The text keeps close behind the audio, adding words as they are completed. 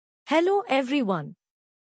Hello everyone.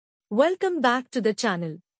 Welcome back to the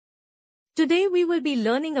channel. Today we will be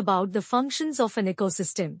learning about the functions of an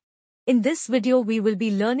ecosystem. In this video we will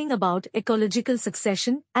be learning about ecological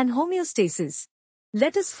succession and homeostasis.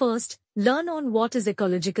 Let us first learn on what is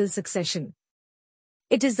ecological succession.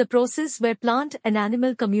 It is the process where plant and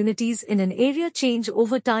animal communities in an area change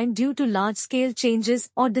over time due to large-scale changes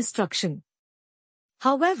or destruction.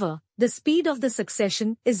 However, the speed of the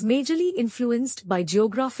succession is majorly influenced by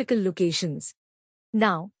geographical locations.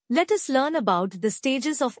 Now, let us learn about the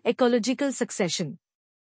stages of ecological succession.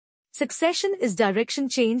 Succession is direction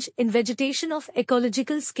change in vegetation of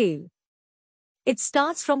ecological scale. It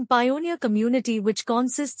starts from pioneer community which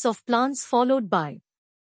consists of plants followed by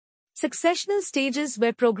successional stages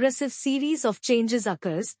where progressive series of changes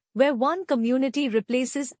occurs, where one community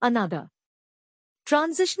replaces another.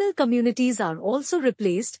 Transitional communities are also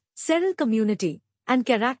replaced, seral community, and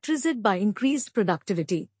characterized by increased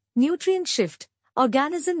productivity, nutrient shift,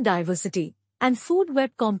 organism diversity, and food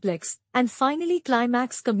web complex, and finally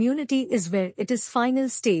climax community is where it is final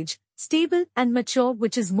stage, stable and mature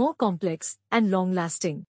which is more complex and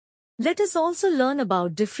long-lasting. Let us also learn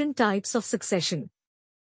about different types of succession.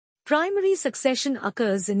 Primary succession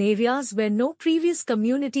occurs in areas where no previous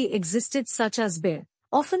community existed such as bare,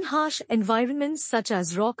 often harsh environments such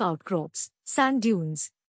as rock outcrops, sand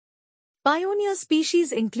dunes. Pioneer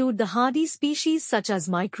species include the hardy species such as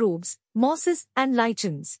microbes, mosses, and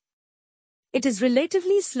lichens. It is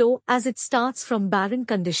relatively slow as it starts from barren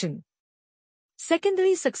condition.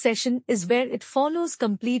 Secondary succession is where it follows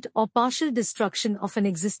complete or partial destruction of an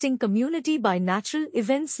existing community by natural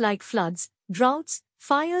events like floods, droughts,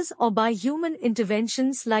 fires or by human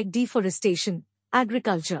interventions like deforestation,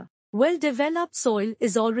 agriculture. Well-developed soil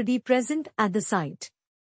is already present at the site.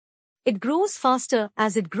 It grows faster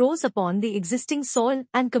as it grows upon the existing soil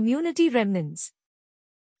and community remnants.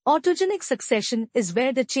 Autogenic succession is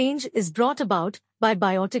where the change is brought about by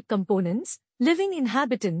biotic components, living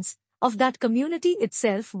inhabitants, of that community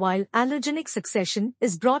itself, while allergenic succession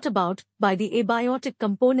is brought about by the abiotic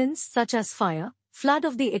components such as fire, flood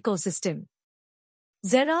of the ecosystem.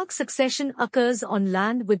 Xeric succession occurs on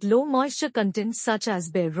land with low moisture content such as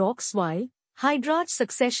bare rocks, while hydrarch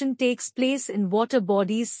succession takes place in water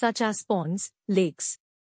bodies such as ponds, lakes.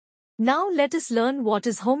 Now let us learn what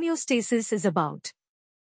is homeostasis is about.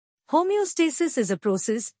 Homeostasis is a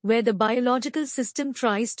process where the biological system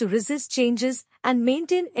tries to resist changes and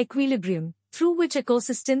maintain equilibrium, through which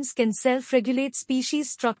ecosystems can self-regulate species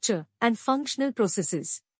structure and functional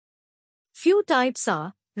processes. Few types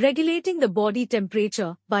are regulating the body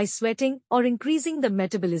temperature by sweating or increasing the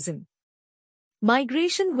metabolism.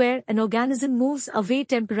 Migration where an organism moves away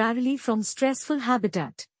temporarily from stressful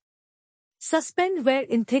habitat. Suspend where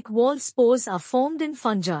in thick-walled spores are formed in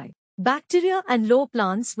fungi, bacteria and low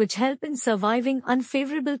plants which help in surviving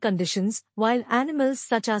unfavorable conditions, while animals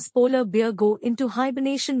such as polar bear go into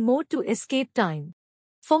hibernation mode to escape time.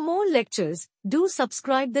 For more lectures, do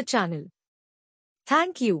subscribe the channel.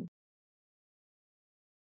 Thank you.